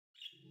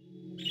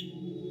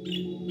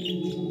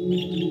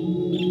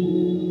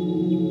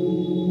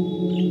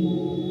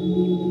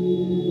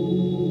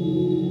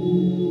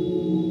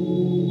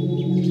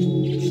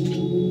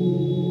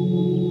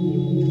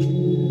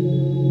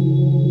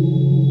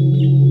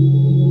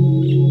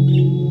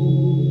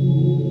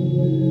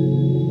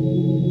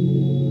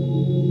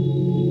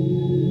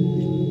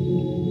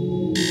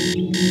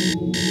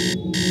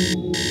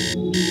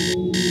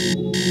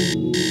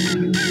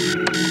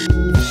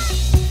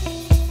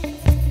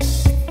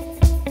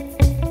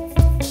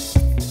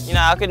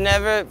I could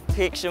never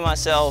picture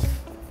myself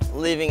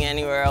living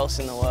anywhere else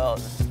in the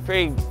world.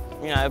 Pretty,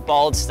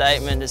 bold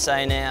statement to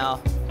say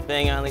now,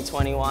 being only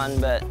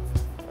 21, but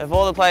of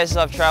all the places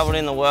I've travelled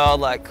in the world,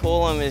 like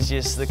Coolum is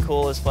just the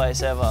coolest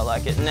place ever.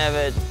 Like it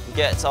never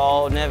gets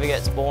old, never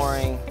gets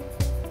boring.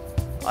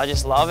 I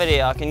just love it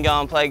here. I can go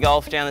and play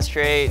golf down the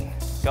street,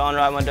 go and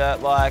ride my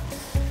dirt bike,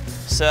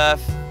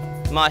 surf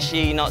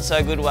mushy, not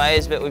so good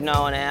waves, but with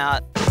no one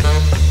out.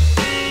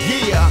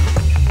 Yeah.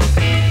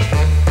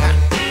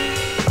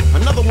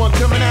 Another one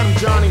coming at him,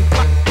 Johnny.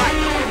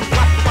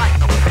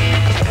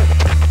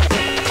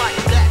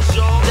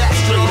 That's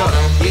straight up,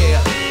 yeah.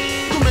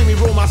 You made me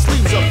roll my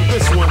sleeves up for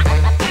this one.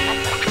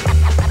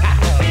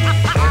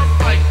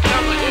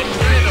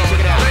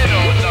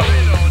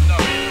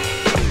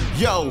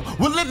 Yo,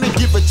 well let me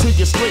give it to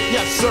you straight,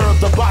 yes sir.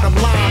 The bottom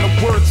line of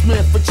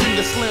wordsmith,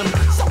 Virginia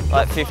Slim.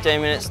 Like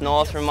 15 minutes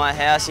north from my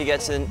house, you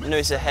get to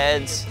Noosa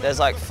Heads. There's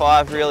like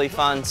 5 really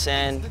fun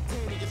sand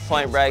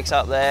point breaks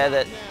up there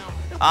that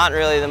aren't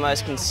really the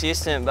most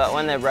consistent, but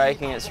when they're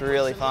breaking, it's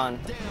really fun.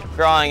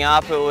 Growing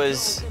up, it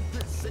was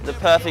the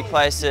perfect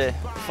place to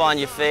find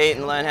your feet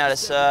and learn how to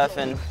surf.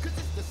 And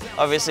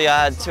obviously,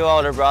 I had 2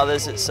 older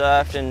brothers that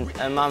surfed,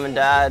 and mum and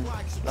dad,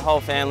 the whole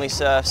family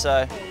surfed.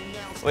 So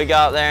we go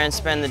up there and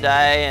spend the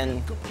day,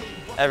 and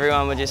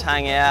everyone would just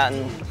hang out,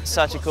 and it's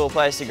such a cool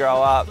place to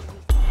grow up.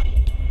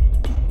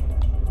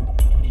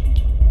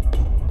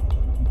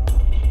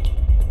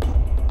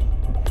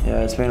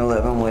 Yeah, it's been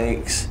 11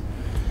 weeks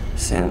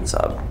since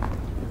I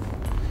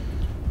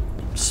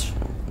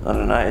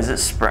don't know, is it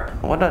sprain?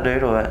 What did I do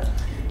to it?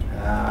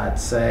 I'd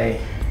say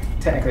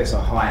technically it's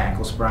a high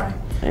ankle sprain.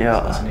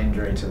 Yeah. So it's an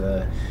injury to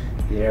the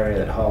area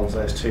that holds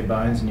those 2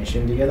 bones in your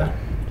shin together.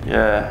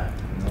 Yeah.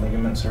 And the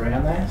ligaments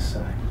around there,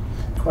 so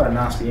quite a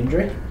nasty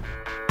injury.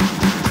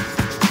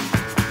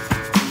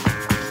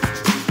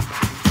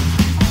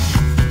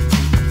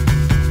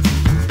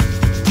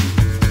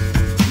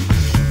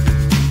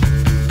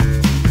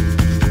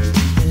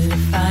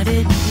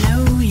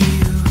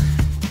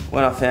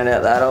 When I found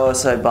out that, I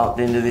also bumped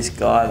into this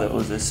guy that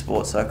was a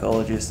sports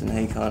psychologist, and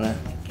he kind of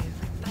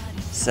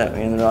set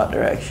me in the right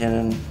direction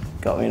and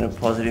got me in a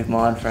positive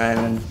mind frame,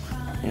 and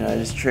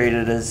just treat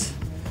it as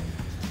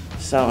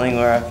something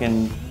where I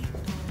can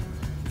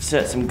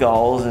set some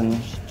goals and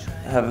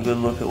have a good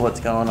look at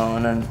what's going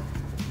on and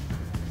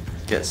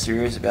get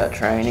serious about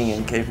training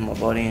and keeping my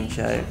body in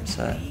shape.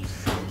 So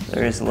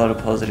there is a lot of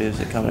positives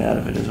that come out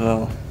of it as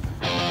well.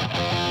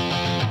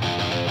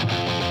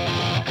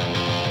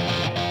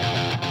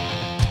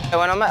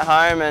 When I'm at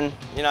home and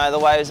the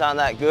waves aren't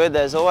that good,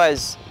 there's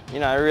always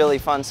really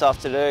fun stuff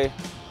to do.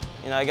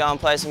 Go and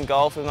play some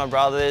golf with my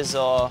brothers,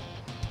 or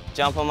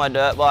jump on my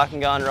dirt bike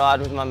and go and ride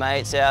with my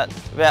mates out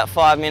about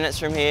 5 minutes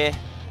from here.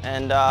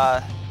 And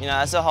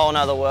it's a whole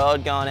nother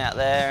world going out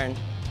there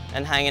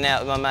and hanging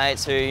out with my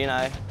mates who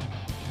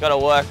got to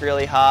work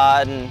really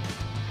hard and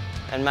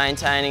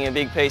maintaining a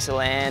big piece of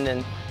land,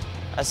 and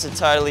that's a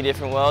totally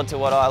different world to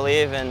what I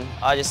live. And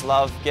I just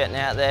love getting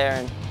out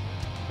there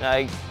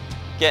and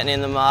getting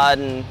in the mud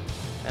and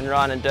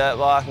riding a dirt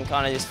bike and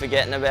kind of just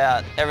forgetting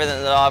about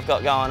everything that I've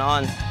got going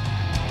on.